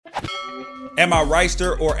Am I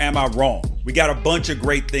Reister or am I wrong? We got a bunch of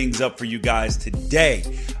great things up for you guys today.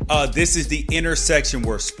 This is the intersection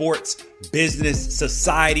where sports, business,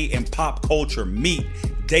 society, and pop culture meet.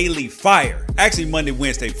 Daily fire. Actually, Monday,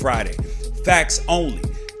 Wednesday, Friday. Facts only.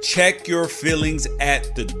 Check your feelings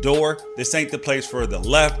at the door. This ain't the place for the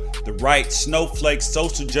left, the right, snowflakes,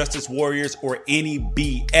 social justice warriors, or any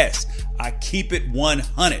BS. I keep it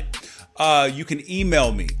 100. You can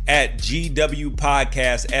email me at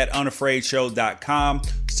gwpodcast@unafraidshow.com.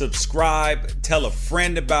 Subscribe, tell a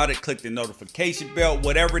friend about it, click the notification bell,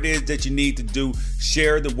 whatever it is that you need to do.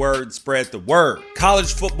 Share the word, spread the word.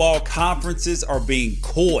 College football conferences are being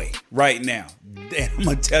coy right now. I'm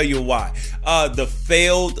going to tell you why. The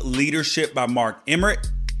failed leadership by Mark Emmert,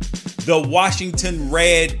 the Washington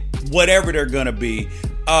Red, whatever they're going to be.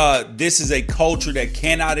 This is a culture that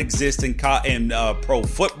cannot exist in pro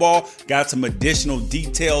football. Got some additional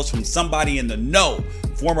details from somebody in the know.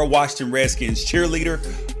 Former Washington Redskins cheerleader.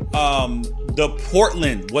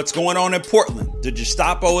 What's going on in Portland? The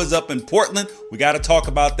Gestapo is up in Portland. We got to talk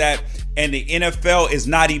about that. And the NFL is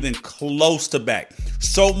not even close to back.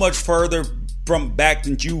 So much further from back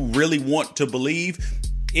than you really want to believe.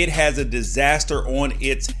 It has a disaster on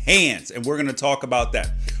its hands. And we're going to talk about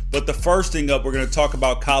that. But the first thing up, we're going to talk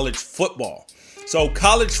about college football. So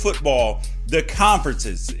college football, the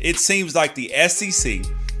conferences, it seems like the SEC,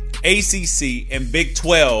 ACC, and Big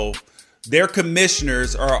 12, their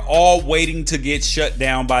commissioners are all waiting to get shut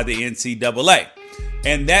down by the NCAA.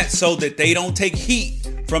 And that's so that they don't take heat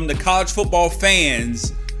from the college football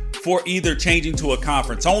fans for either changing to a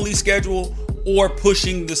conference-only schedule or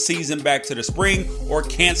pushing the season back to the spring or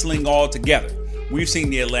canceling altogether. We've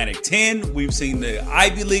seen the Atlantic 10. We've seen the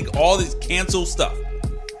Ivy League, all this canceled stuff.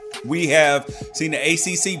 We have seen the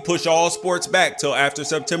ACC push all sports back till after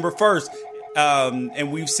September 1st.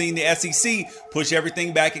 And we've seen the SEC push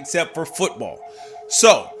everything back except for football.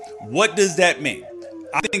 So what does that mean?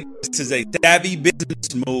 I think this is a savvy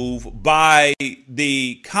business move by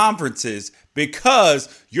the conferences because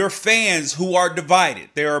your fans who are divided.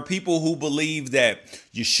 There are people who believe that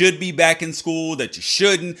you should be back in school, that you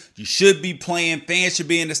shouldn't. You should be playing. Fans should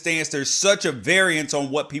be in the stands. There's such a variance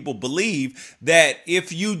on what people believe that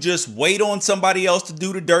if you just wait on somebody else to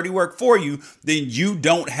do the dirty work for you, then you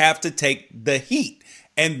don't have to take the heat.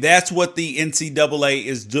 And that's what the NCAA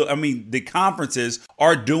is doing. The conferences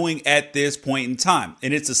are doing at this point in time.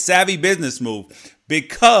 And it's a savvy business move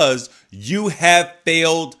because you have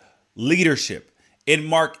failed leadership in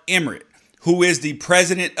Mark Emmert, who is the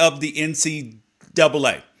president of the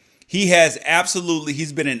NCAA.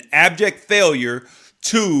 He's been an abject failure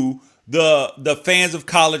to the fans of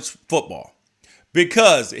college football.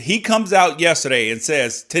 Because he comes out yesterday and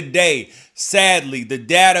says, today, sadly, the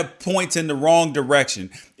data points in the wrong direction.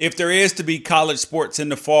 If there is to be college sports in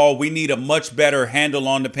the fall, we need a much better handle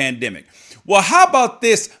on the pandemic. Well, how about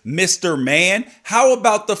this, Mr. Man? How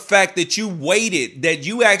about the fact that you waited, that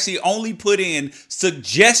you actually only put in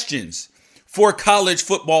suggestions for college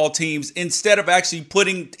football teams instead of actually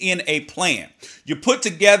putting in a plan? You put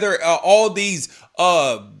together all these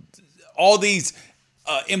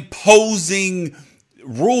imposing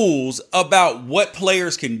rules about what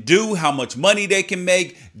players can do, how much money they can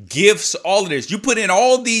make, gifts, all of this. You put in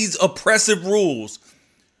all these oppressive rules,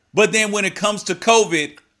 but then when it comes to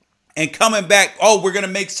COVID and coming back, we're going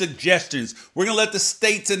to make suggestions. We're going to let the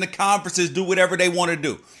states and the conferences do whatever they want to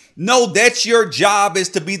do. No, that's your job, is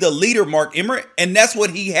to be the leader, Mark Emmert, and that's what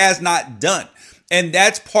he has not done. And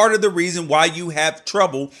that's part of the reason why you have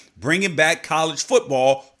trouble bringing back college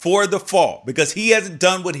football for the fall, because he hasn't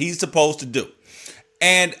done what he's supposed to do.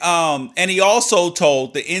 And he also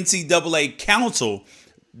told the NCAA council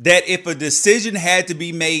that if a decision had to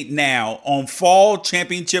be made now on fall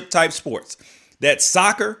championship type sports, that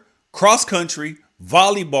soccer, cross country,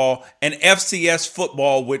 volleyball, and FCS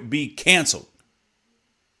football would be canceled.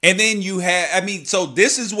 And then so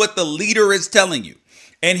this is what the leader is telling you.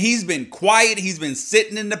 And he's been quiet. He's been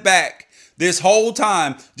sitting in the back this whole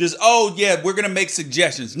time. Just, we're going to make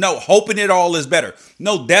suggestions. No, hoping it all is better.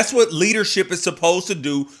 No, that's what leadership is supposed to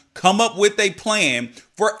do. Come up with a plan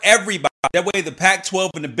for everybody. That way the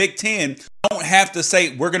Pac-12 and the Big Ten don't have to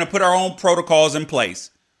say, we're going to put our own protocols in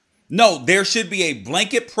place. No, there should be a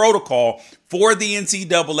blanket protocol for the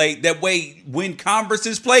NCAA. That way, when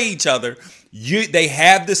conferences play each other, they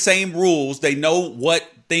have the same rules. They know what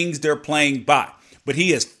things they're playing by. But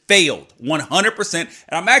he has failed 100%. And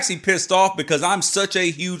I'm actually pissed off because I'm such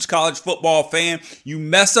a huge college football fan. You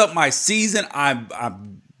mess up my season,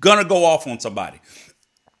 I'm going to go off on somebody.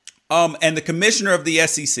 And the commissioner of the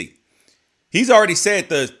SEC, he's already said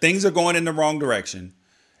the things are going in the wrong direction.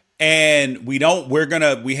 And we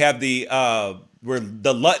have the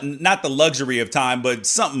not the luxury of time, but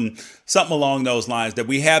something along those lines, that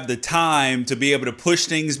we have the time to be able to push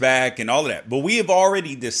things back and all of that. But we have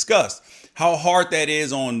already discussed how hard that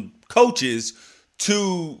is on coaches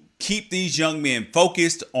to keep these young men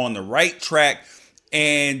focused on the right track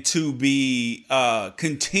and to be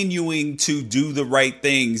continuing to do the right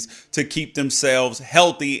things to keep themselves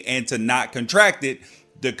healthy and to not contract the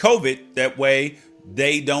COVID. That way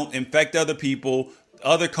they don't infect other people,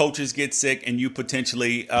 other coaches get sick, and you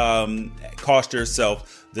potentially cost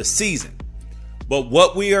yourself the season. But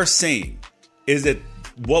what we are seeing is that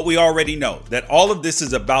what we already know, that all of this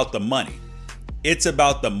is about the money. It's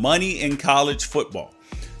about the money in college football.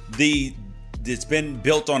 It's been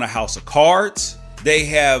built on a house of cards. They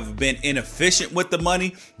have been inefficient with the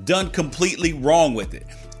money, done completely wrong with it.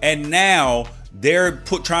 And now they're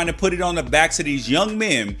trying to put it on the backs of these young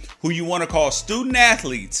men who you want to call student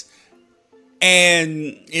athletes.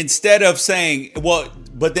 And instead of saying, well,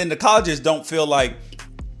 but then the colleges don't feel like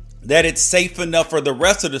that it's safe enough for the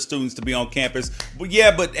rest of the students to be on campus. But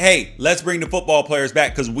yeah, but hey, let's bring the football players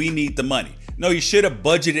back because we need the money. No, you should have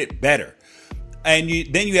budgeted better. And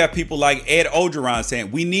then you have people like Ed Orgeron saying,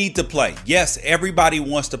 we need to play. Yes, everybody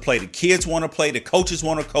wants to play. The kids want to play. The coaches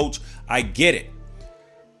want to coach. I get it.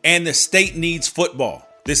 And the state needs football.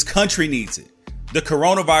 This country needs it. The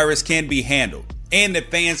coronavirus can be handled. And the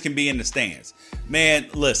fans can be in the stands. Man,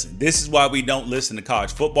 listen, this is why we don't listen to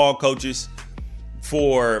college football coaches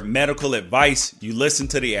for medical advice. You listen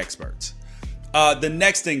to the experts. The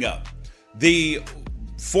next thing up, the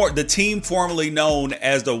team formerly known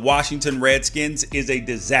as the Washington Redskins is a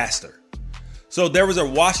disaster. So there was a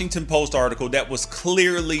Washington Post article that was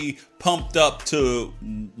clearly pumped up to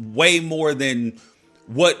way more than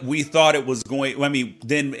what we thought it was going. I mean,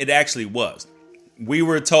 than it actually was. We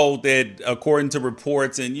were told that according to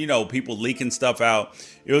reports and, people leaking stuff out,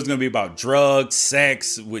 it was going to be about drugs,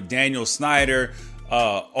 sex with Daniel Snyder,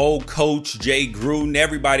 old coach Jay Gruden.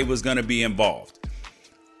 Everybody was going to be involved.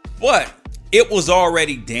 But it was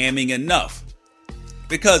already damning enough,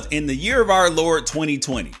 because in the year of our Lord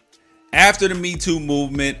 2020, after the Me Too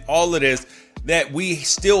movement, all of this, that we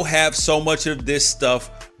still have so much of this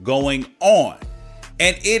stuff going on.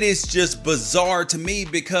 And it is just bizarre to me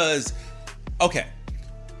because, okay,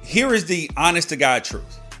 here is the honest to God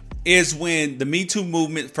truth, is when the Me Too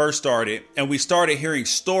movement first started and we started hearing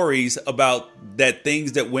stories about that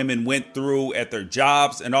things that women went through at their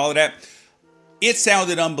jobs and all of that, it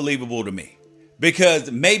sounded unbelievable to me. Because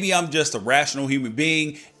maybe I'm just a rational human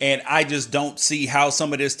being and I just don't see how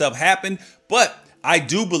some of this stuff happened. But I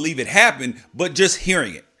do believe it happened, but just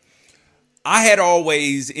hearing it. I had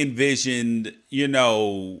always envisioned,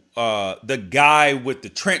 the guy with the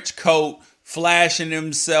trench coat flashing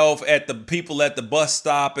himself at the people at the bus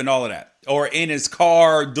stop and all of that. Or in his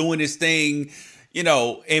car doing his thing,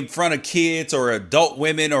 in front of kids or adult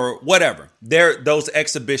women or whatever. They're those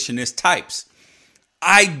exhibitionist types.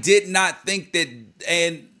 I did not think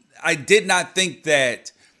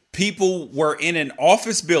that people were in an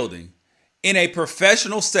office building in a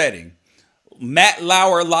professional setting, Matt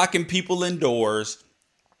Lauer locking people indoors,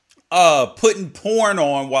 putting porn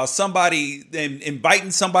on while inviting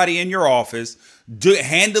somebody in your office,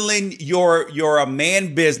 handling your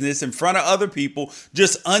man business in front of other people,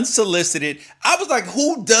 just unsolicited. I was like,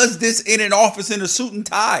 who does this in an office in a suit and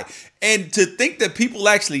tie? And to think that people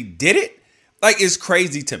actually did it, it's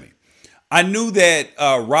crazy to me. I knew that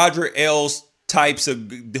Roger Ailes types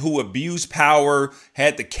who abuse power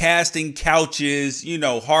had the casting couches,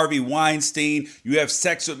 Harvey Weinstein, you have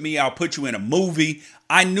sex with me, I'll put you in a movie.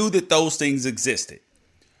 I knew that those things existed.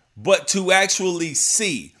 But to actually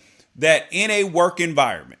see that in a work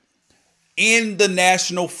environment, in the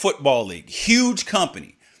National Football League, huge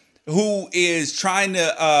company who is trying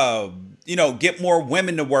to, get more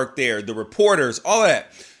women to work there, the reporters, all of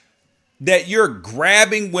that you're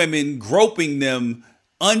grabbing women, groping them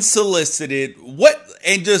unsolicited,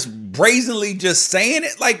 and just brazenly just saying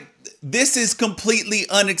it. This is completely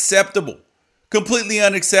unacceptable. Completely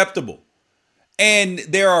unacceptable. And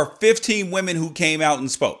there are 15 women who came out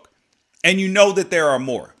and spoke. And you know that there are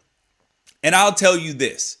more. And I'll tell you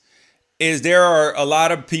this, is there are a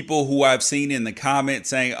lot of people who I've seen in the comments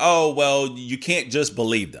saying, oh, well, you can't just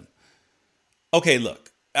believe them. Okay, look.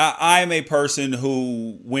 I'm a person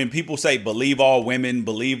who, when people say believe all women,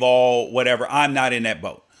 believe all whatever, I'm not in that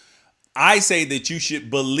boat. I say that you should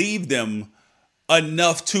believe them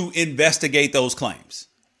enough to investigate those claims.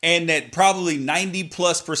 And that probably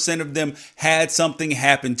 90+% of them had something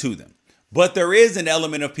happen to them. But there is an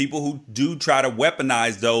element of people who do try to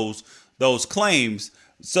weaponize those claims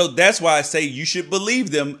So that's why I say you should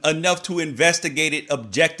believe them enough to investigate it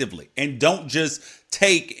objectively, and don't just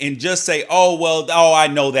take and just say, oh, well, oh, I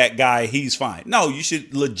know that guy, he's fine. No, you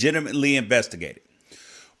should legitimately investigate it.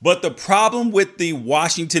 But the problem with the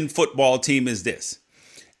Washington football team is this,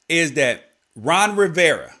 is that Ron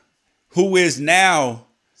Rivera, who is now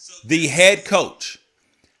the head coach,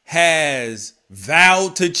 has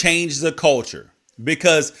vowed to change the culture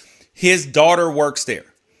because his daughter works there.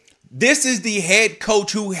 This is the head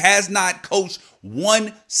coach who has not coached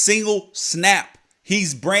one single snap.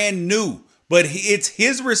 He's brand new, but it's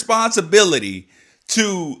his responsibility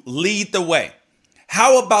to lead the way.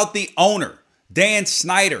 How about the owner, Dan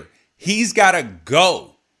Snyder? He's got to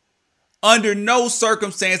go. Under no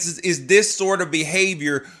circumstances is this sort of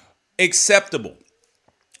behavior acceptable.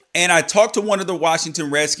 And I talked to one of the Washington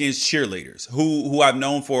Redskins cheerleaders who I've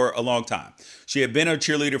known for a long time. She had been a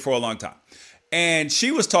cheerleader for a long time. And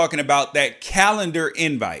she was talking about that calendar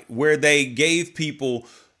invite where they gave people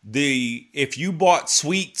if you bought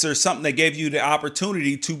sweets or something, they gave you the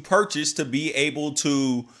opportunity to purchase to be able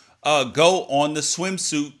to go on the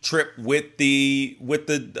swimsuit trip with the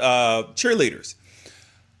cheerleaders.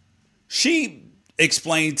 She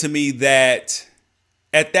explained to me that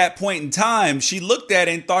at that point in time, she looked at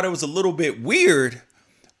it and thought it was a little bit weird.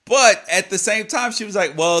 But at the same time, she was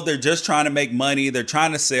like, well, they're just trying to make money. They're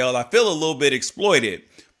trying to sell. I feel a little bit exploited.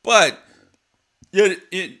 But,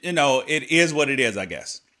 it is what it is, I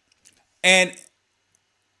guess. And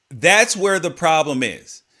that's where the problem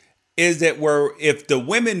is that if the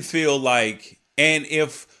women feel like, and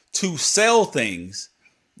if to sell things,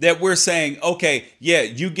 that we're saying, okay, yeah,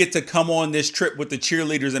 you get to come on this trip with the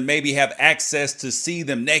cheerleaders and maybe have access to see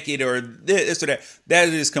them naked or this or that. That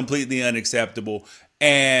is completely unacceptable.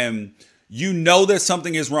 And you know that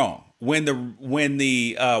something is wrong when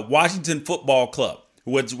the Washington Football Club,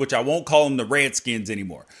 which I won't call them the Redskins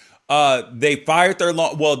anymore, they fired their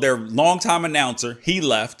longtime announcer. He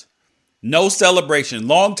left. No celebration.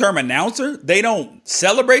 Long-term announcer, they don't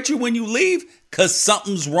celebrate you when you leave because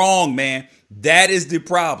something's wrong, man. That is the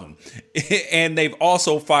problem. And they've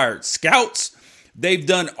also fired scouts. They've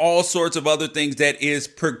done all sorts of other things that is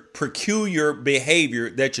peculiar behavior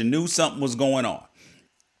that you knew something was going on.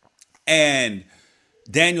 And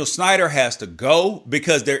Daniel Snyder has to go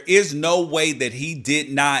because there is no way that he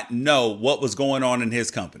did not know what was going on in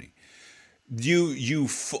his company. You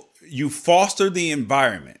foster the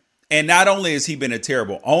environment. And not only has he been a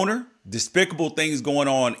terrible owner, despicable things going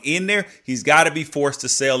on in there, he's got to be forced to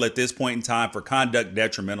sell at this point in time for conduct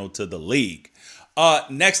detrimental to the league.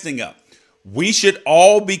 Next thing up, we should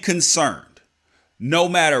all be concerned, no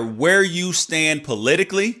matter where you stand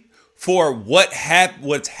politically, for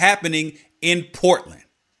what's happening in Portland.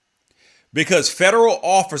 Because federal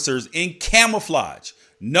officers in camouflage,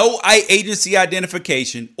 no agency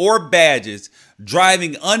identification or badges,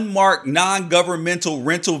 driving unmarked non-governmental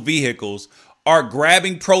rental vehicles, are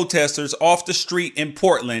grabbing protesters off the street in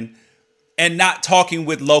Portland and not talking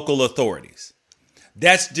with local authorities.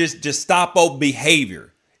 That's just Gestapo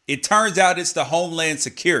behavior. It turns out it's the Homeland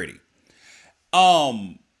Security.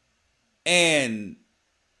 And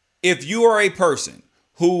if you are a person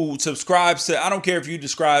who subscribes to, I don't care if you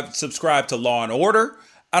subscribe to Law and Order.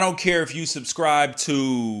 I don't care if you subscribe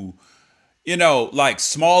to, like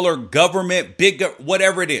smaller government, big,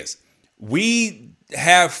 whatever it is. We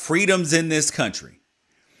have freedoms in this country.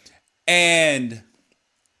 And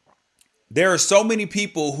there are so many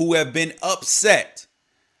people who have been upset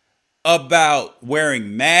about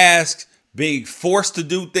wearing masks, being forced to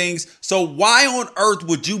do things. So why on earth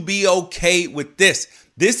would you be okay with this?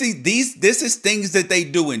 This is things that they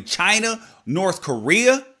do in China, North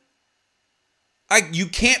Korea. You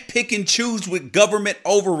can't pick and choose with government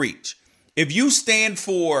overreach. If you stand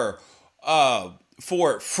for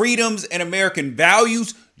freedoms and American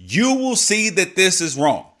values, you will see that this is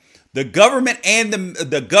wrong. The government and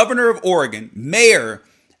the governor of Oregon, mayor,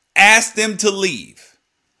 asked them to leave.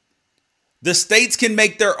 The states can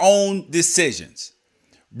make their own decisions,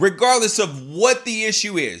 regardless of what the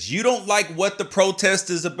issue is. You don't like what the protest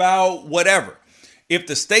is about, whatever. If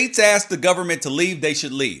the states ask the government to leave, they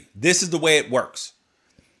should leave. This is the way it works.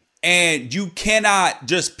 And you cannot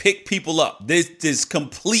just pick people up. This is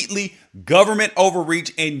completely government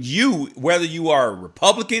overreach. And you, whether you are a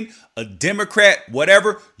Republican, a Democrat,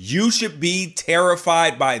 whatever, you should be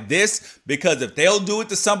terrified by this, because if they'll do it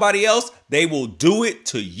to somebody else, they will do it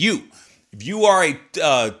to you. If you are a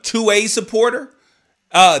 2A supporter,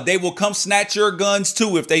 they will come snatch your guns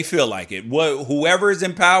too if they feel like it. Whoever is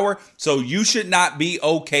in power. So you should not be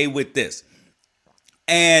okay with this.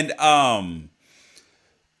 And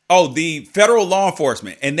Oh, the federal law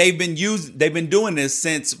enforcement, and they've been doing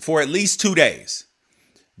this for at least 2 days.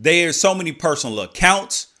 There's so many personal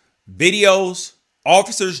accounts, videos,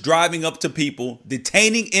 officers driving up to people,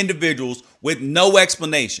 detaining individuals with no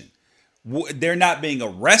explanation. They're not being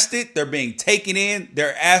arrested. They're being taken in.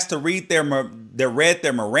 They're asked to read their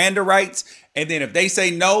Miranda rights. And then if they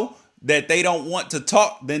say no, that they don't want to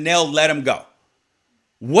talk, then they'll let them go.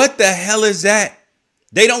 What the hell is that?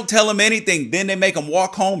 They don't tell them anything. Then they make them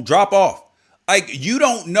walk home, drop off. Like, you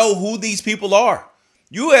don't know who these people are.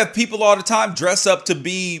 You have people all the time dress up to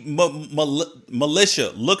be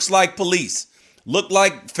militia, looks like police, look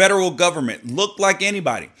like federal government, look like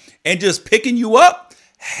anybody, and just picking you up.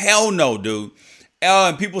 Hell no, dude.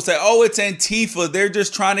 And people say, oh, it's Antifa. They're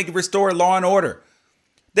just trying to restore law and order.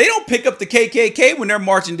 They don't pick up the KKK when they're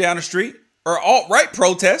marching down the street or alt-right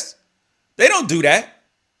protests. They don't do that.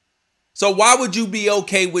 So why would you be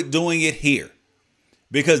okay with doing it here?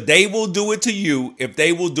 Because they will do it to you if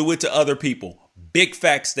they will do it to other people. Big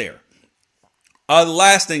facts there.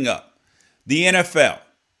 Last thing up, the NFL.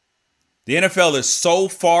 The NFL is so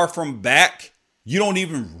far from back, you don't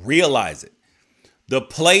even realize it. The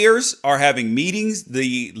players are having meetings.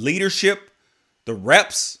 The leadership, the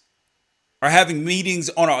reps are having meetings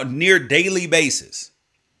on a near daily basis.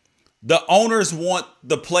 The owners want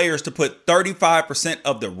the players to put 35%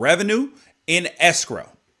 of the revenue in escrow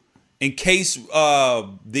in case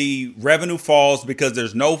the revenue falls because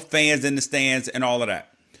there's no fans in the stands and all of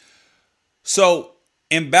that. So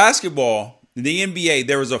in basketball, the NBA,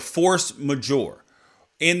 there is a force majeure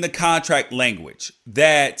in the contract language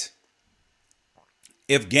that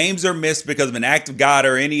if games are missed because of an act of God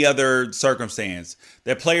or any other circumstance,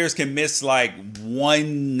 that players can miss like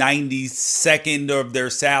 1/92nd of their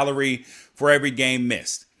salary for every game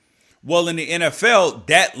missed. Well, in the NFL,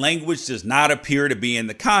 that language does not appear to be in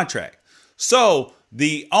the contract. So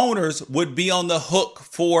the owners would be on the hook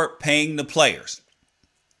for paying the players.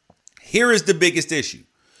 Here is the biggest issue,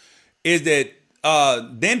 is that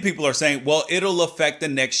then people are saying, well, it'll affect the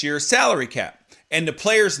next year's salary cap, and the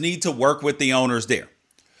players need to work with the owners there.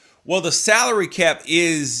 Well, the salary cap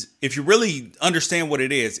is, if you really understand what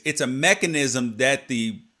it is, it's a mechanism that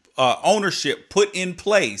the ownership put in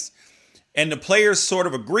place and the players sort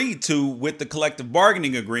of agreed to with the collective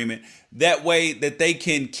bargaining agreement. That way that they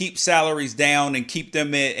can keep salaries down and keep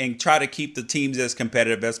them in and try to keep the teams as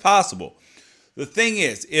competitive as possible. The thing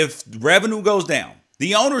is, if revenue goes down,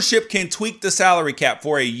 the ownership can tweak the salary cap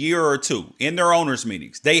for a year or two in their owners'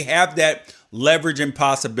 meetings. They have that leverage and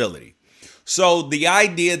possibility. So the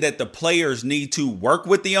idea that the players need to work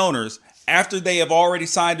with the owners after they have already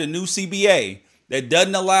signed a new CBA that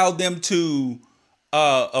doesn't allow them to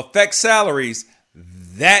affect salaries,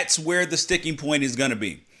 that's where the sticking point is going to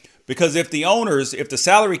be. Because if the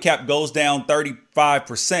salary cap goes down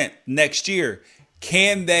 35% next year,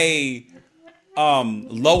 can they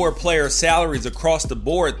lower player salaries across the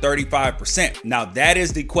board 35%? Now that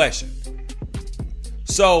is the question.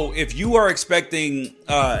 So if you are expecting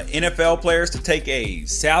NFL players to take a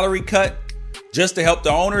salary cut just to help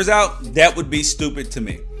the owners out, that would be stupid to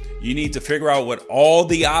me. You need to figure out what all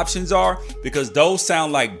the options are, because those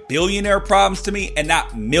sound like billionaire problems to me and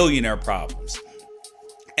not millionaire problems.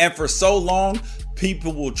 And for so long,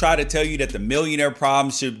 people will try to tell you that the millionaires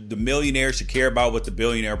should care about what the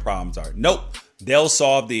billionaire problems are. Nope, they'll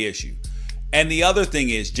solve the issue. And the other thing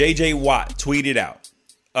is, JJ Watt tweeted out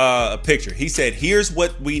a picture. He said, here's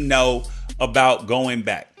what we know about going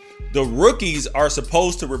back. The rookies are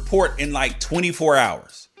supposed to report in like 24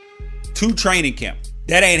 hours to training camp.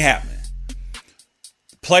 That ain't happening.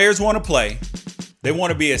 Players want to play. They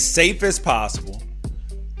want to be as safe as possible.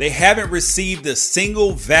 They haven't received a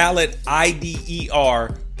single valid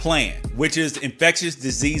IDER plan, which is infectious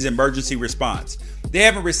disease emergency response. They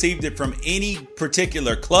haven't received it from any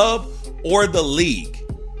particular club or the league.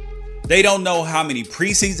 They don't know how many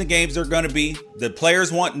preseason games there are going to be. The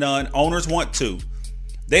players want none. Owners want 2.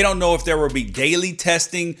 They don't know if there will be daily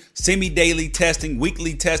testing, semi-daily testing,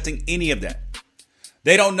 weekly testing, any of that.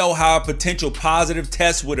 They don't know how a potential positive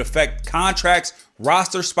test would affect contracts,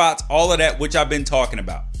 roster spots, all of that, which I've been talking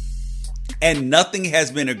about. And nothing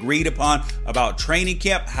has been agreed upon about training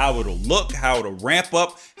camp, how it'll look, how it'll ramp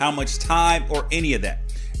up, how much time, or any of that.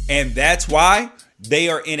 And that's why they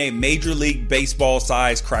are in a Major League Baseball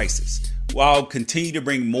size crisis. Well, I'll continue to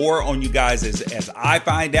bring more on you guys as I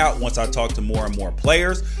find out once I talk to more and more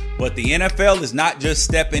players. But the NFL is not just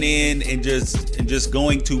stepping in and just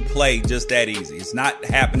going to play just that easy. It's not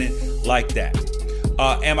happening like that.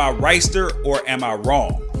 Am I Reister or am I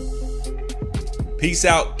wrong? Peace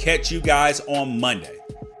out. Catch you guys on Monday.